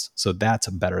paths. So that's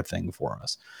a better thing for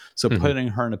us. So putting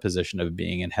her in a position of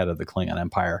being in head of the Klingon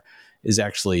Empire is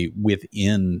actually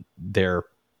within their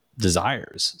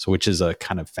desires, so which is a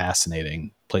kind of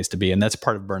fascinating place to be. And that's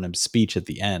part of Burnham's speech at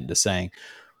the end, is saying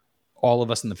all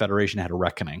of us in the Federation had a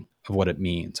reckoning of what it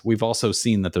means. We've also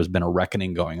seen that there's been a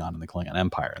reckoning going on in the Klingon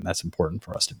Empire, and that's important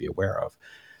for us to be aware of.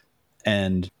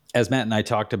 And as Matt and I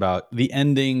talked about, the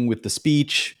ending with the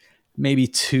speech, maybe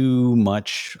too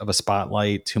much of a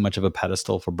spotlight, too much of a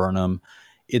pedestal for Burnham.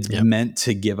 It's meant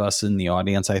to give us in the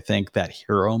audience, I think, that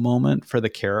hero moment for the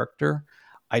character.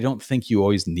 I don't think you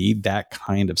always need that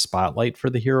kind of spotlight for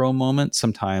the hero moment.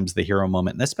 Sometimes the hero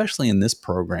moment, and especially in this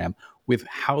program, with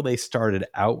how they started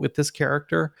out with this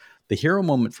character, the hero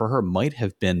moment for her might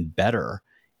have been better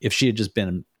if she had just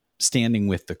been standing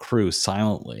with the crew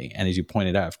silently. And as you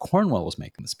pointed out, if Cornwell was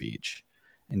making the speech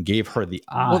and gave her the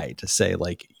eye to say,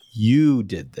 like, you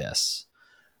did this,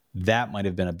 that might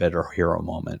have been a better hero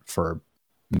moment for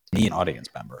me, an audience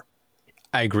member.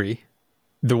 I agree.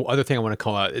 The other thing I want to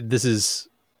call out, this is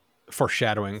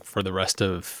foreshadowing for the rest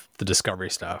of the Discovery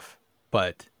stuff,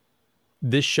 but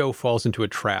this show falls into a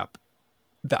trap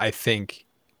that I think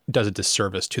does a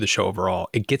disservice to the show overall.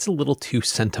 It gets a little too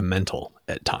sentimental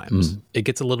at times. It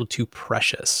gets a little too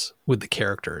precious with the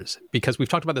characters, because we've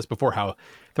talked about this before, how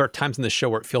there are times in the show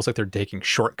where it feels like they're taking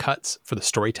shortcuts for the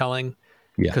storytelling,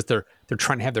 because they're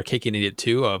trying to have their cake and eat it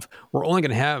too, of we're only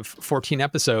going to have 14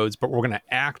 episodes, but we're going to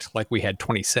act like we had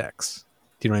 26.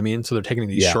 Do you know what I mean? So they're taking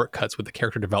these shortcuts with the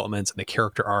character developments and the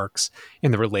character arcs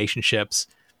and the relationships.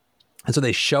 And so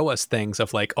they show us things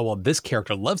of like, oh, well, this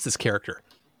character loves this character.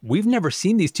 We've never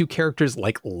seen these two characters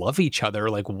like love each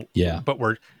other. Like, but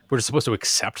we're supposed to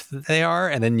accept that they are.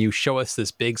 And then you show us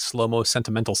this big slow-mo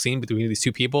sentimental scene between these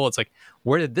two people. It's like,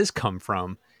 where did this come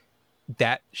from?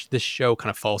 That this show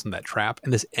kind of falls in that trap.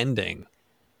 And this ending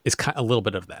is kind of a little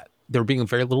bit of that. They're being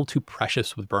very little too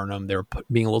precious with Burnham. They're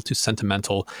being a little too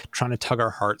sentimental, trying to tug our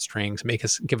heartstrings, make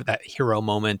us give it that hero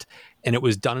moment. And it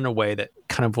was done in a way that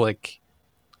kind of like,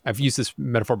 I've used this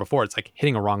metaphor before. It's like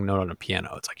hitting a wrong note on a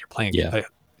piano. It's like you're playing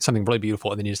something really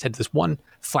beautiful, and then you just hit this one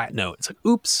flat note. It's like,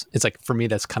 oops. It's like, for me,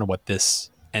 that's kind of what this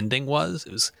ending was.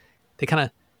 It was, they kind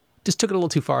of just took it a little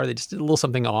too far. They just did a little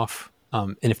something off.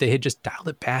 And if they had just dialed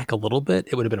it back a little bit,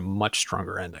 it would have been a much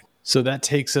stronger ending. So that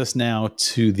takes us now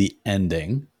to the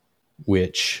ending,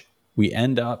 which we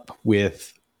end up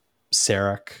with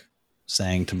Sarek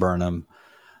saying to Burnham,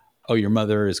 oh, your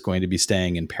mother is going to be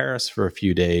staying in Paris for a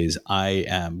few days. I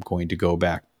am going to go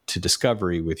back to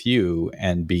Discovery with you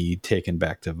and be taken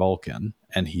back to Vulcan.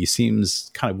 And he seems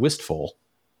kind of wistful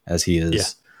as he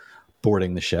is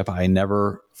boarding the ship. I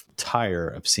never tire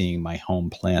of seeing my home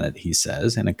planet, he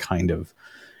says, in a kind of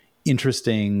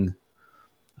interesting,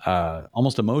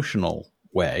 almost emotional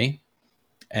way.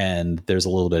 And there's a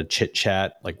little bit of chit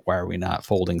chat, like, why are we not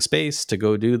folding space to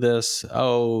go do this?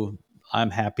 Oh, I'm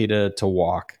happy to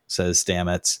walk, says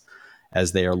Stamets,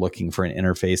 as they are looking for an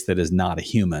interface that is not a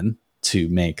human to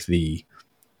make the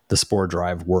spore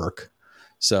drive work.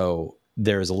 So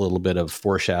there's a little bit of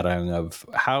foreshadowing of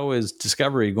how is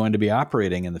Discovery going to be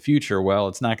operating in the future? Well,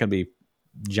 it's not going to be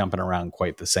jumping around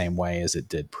quite the same way as it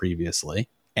did previously.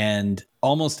 And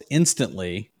almost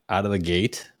instantly out of the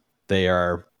gate, they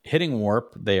are hitting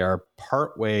warp. They are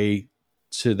partway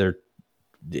to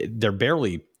they're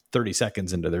barely 30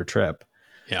 seconds into their trip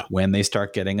when they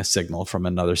start getting a signal from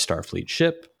another Starfleet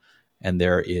ship. And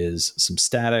there is some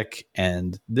static.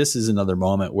 And this is another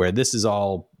moment where this is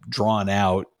all drawn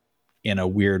out in a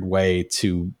weird way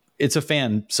it's a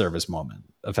fan service moment,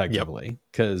 effectively,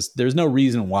 because there's no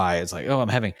reason why. It's like, oh,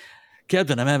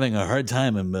 Captain, I'm having a hard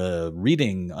time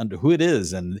reading under who it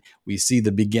is. And we see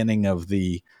the beginning of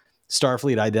the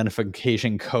Starfleet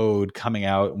identification code coming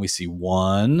out, and we see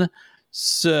 170,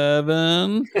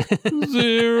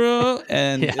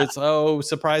 and it's, oh,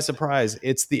 surprise, surprise,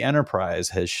 it's the Enterprise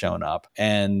has shown up,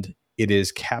 and it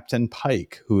is Captain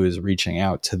Pike who is reaching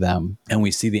out to them. And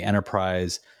we see the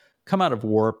Enterprise come out of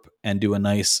warp and do a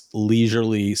nice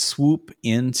leisurely swoop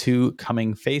into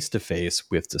coming face to face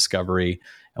with Discovery.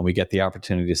 And we get the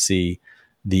opportunity to see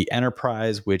the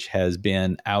Enterprise, which has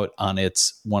been out on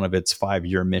one of its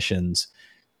 5-year missions,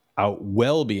 out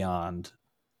well beyond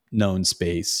known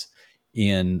space,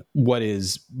 in what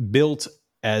is built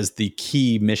as the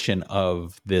key mission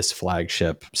of this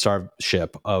flagship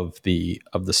starship of the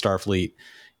Starfleet.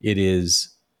 It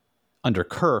is under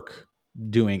Kirk,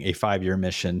 doing a 5-year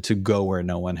mission to go where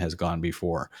no one has gone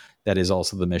before. That is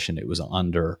also the mission it was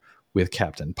under with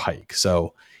Captain Pike.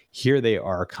 So here they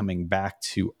are coming back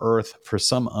to Earth for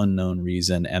some unknown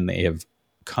reason, and they have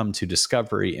come to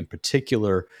Discovery in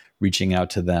particular, reaching out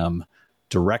to them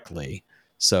directly.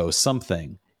 So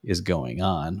something is going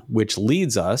on, which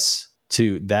leads us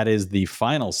to, that is the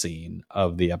final scene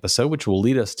of the episode, which will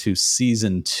lead us to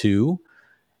season 2.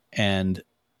 And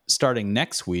starting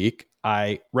next week,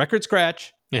 record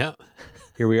scratch. Yeah.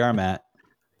 Here we are, Matt.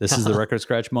 This is the record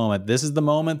scratch moment. This is the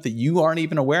moment that you aren't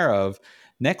even aware of.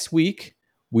 Next week,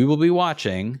 we will be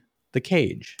watching The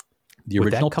Cage, the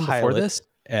original pilot. Before this?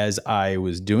 As I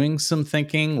was doing some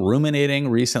thinking, ruminating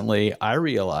recently, I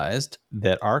realized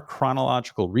that our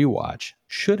chronological rewatch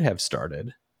should have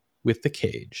started with The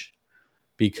Cage,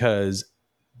 because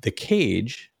The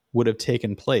Cage would have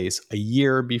taken place a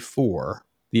year before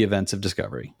the events of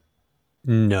Discovery.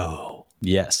 No.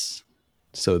 Yes.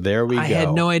 So there we go. I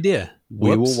had no idea.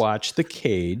 We will watch The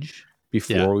Cage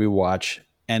before we watch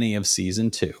any of season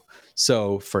 2.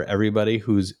 So for everybody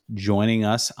who's joining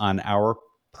us on our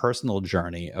personal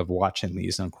journey of watching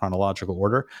these in chronological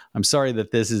order, I'm sorry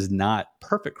that this is not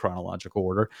perfect chronological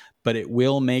order, but it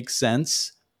will make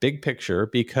sense big picture,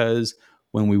 because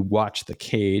when we watch The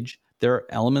Cage, there are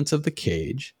elements of The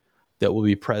Cage that will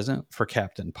be present for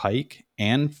Captain Pike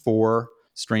and for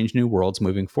Strange New Worlds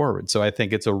moving forward. So I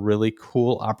think it's a really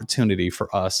cool opportunity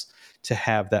for us to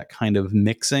have that kind of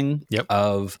mixing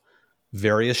of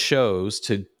various shows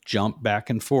to jump back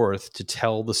and forth to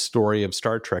tell the story of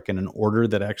Star Trek in an order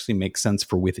that actually makes sense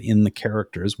for within the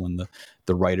characters. When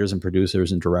the writers and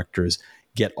producers and directors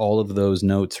get all of those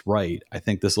notes right, I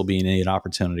think this will be an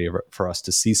opportunity for us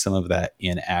to see some of that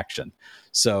in action.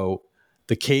 So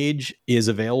The Cage is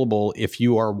available if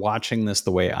you are watching this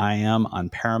the way I am on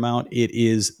Paramount. It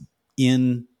is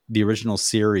in the original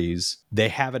series. They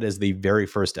have it as the very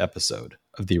first episode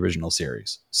of the original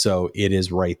series. So it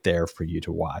is right there for you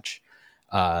to watch.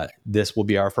 This will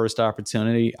be our first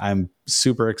opportunity. I'm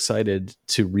super excited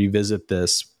to revisit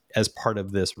this as part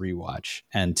of this rewatch,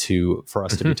 and for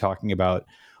us to be talking about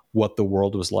what the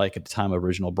world was like at the time of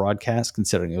original broadcast,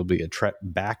 considering it'll be a trek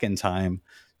back in time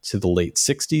to the late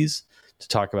 60s, to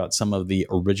talk about some of the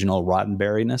original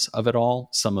Roddenberry-ness of it all,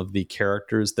 some of the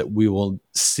characters that we will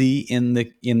see in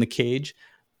the Cage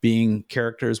being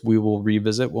characters we will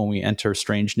revisit when we enter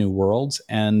Strange New Worlds,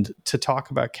 and to talk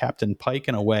about Captain Pike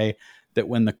in a way that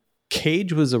when the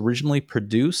Cage was originally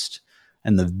produced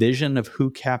and the vision of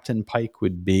who Captain Pike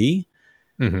would be,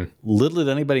 little did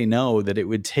anybody know that it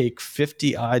would take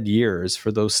 50 odd years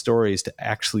for those stories to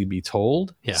actually be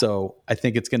told. Yeah. So I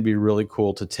think it's going to be really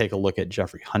cool to take a look at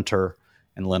Jeffrey Hunter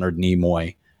and Leonard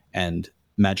Nimoy and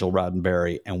Majel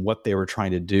Roddenberry and what they were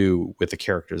trying to do with the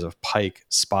characters of Pike,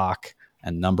 Spock,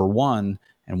 and Number One,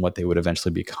 and what they would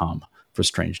eventually become for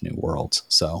Strange New Worlds.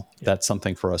 So that's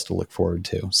something for us to look forward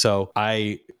to. So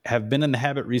I have been in the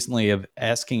habit recently of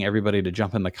asking everybody to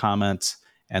jump in the comments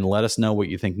and let us know what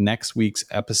you think next week's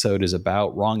episode is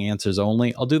about. Wrong answers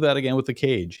only. I'll do that again with The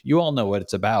Cage. You all know what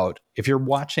it's about. If you're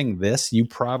watching this, you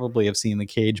probably have seen The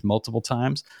Cage multiple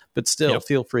times, but still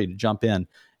feel free to jump in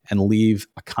and leave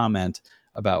a comment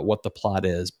about what the plot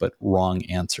is, but wrong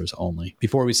answers only.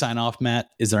 Before we sign off, Matt,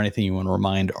 is there anything you want to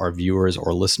remind our viewers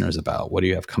or listeners about? What do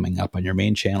you have coming up on your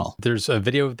main channel? There's a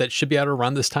video that should be out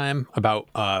around this time about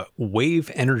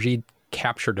wave energy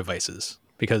capture devices,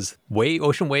 because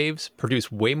ocean waves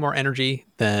produce way more energy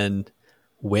than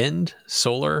wind,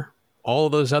 solar, all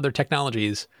of those other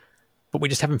technologies, but we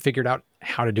just haven't figured out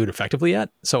how to do it effectively yet.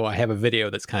 So I have a video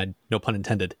that's kind of, no pun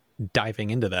intended,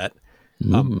 diving into that.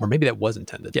 Or maybe that was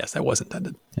intended. Yes, that was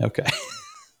intended. Okay.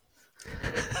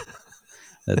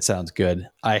 That sounds good.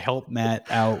 I help Matt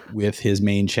out with his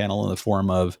main channel in the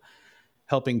form of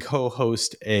helping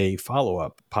co-host a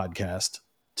follow-up podcast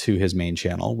to his main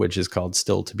channel, which is called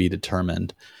Still to Be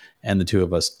Determined. And the two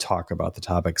of us talk about the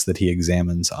topics that he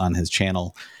examines on his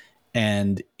channel.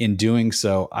 And in doing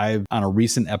so, on a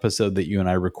recent episode that you and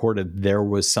I recorded, there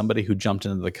was somebody who jumped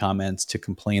into the comments to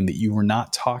complain that you were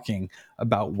not talking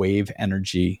about wave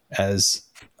energy as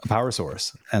a power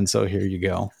source. And so here you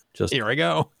go. Just here I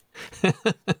go.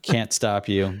 Can't stop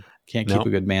you. Can't keep a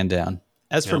good man down.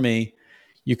 As for me,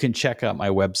 you can check out my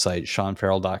website,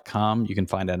 SeanFarrell.com. You can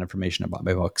find out information about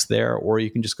my books there, or you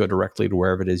can just go directly to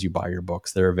wherever it is you buy your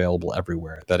books. They're available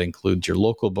everywhere. That includes your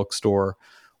local bookstore,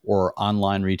 or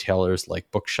online retailers like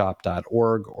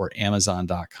bookshop.org or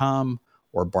amazon.com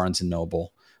or Barnes &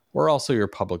 Noble, or also your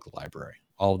public library.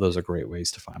 All of those are great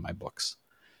ways to find my books.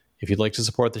 If you'd like to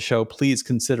support the show, please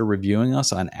consider reviewing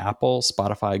us on Apple,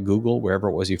 Spotify, Google, wherever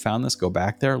it was you found this. Go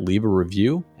back there, leave a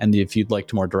review. And if you'd like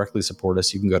to more directly support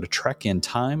us, you can go to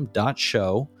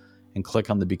trekintime.show and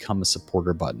click on the Become a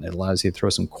Supporter button. It allows you to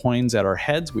throw some coins at our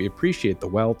heads. We appreciate the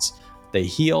welts. They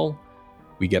heal,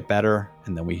 we get better,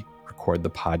 and then we record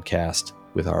the podcast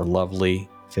with our lovely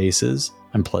faces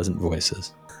and pleasant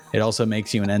voices. It also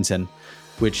makes you an ensign,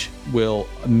 which will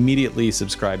immediately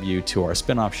subscribe you to our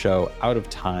spin-off show, Out of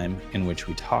Time, in which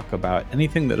we talk about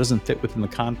anything that doesn't fit within the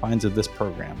confines of this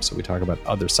program. So we talk about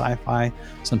other sci-fi,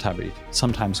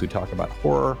 sometimes we talk about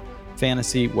horror,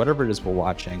 fantasy, whatever it is we're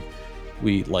watching.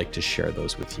 We like to share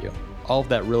those with you. All of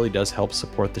that really does help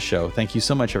support the show. Thank you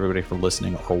so much, everybody, for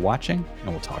listening or watching, and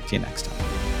we'll talk to you next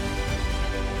time.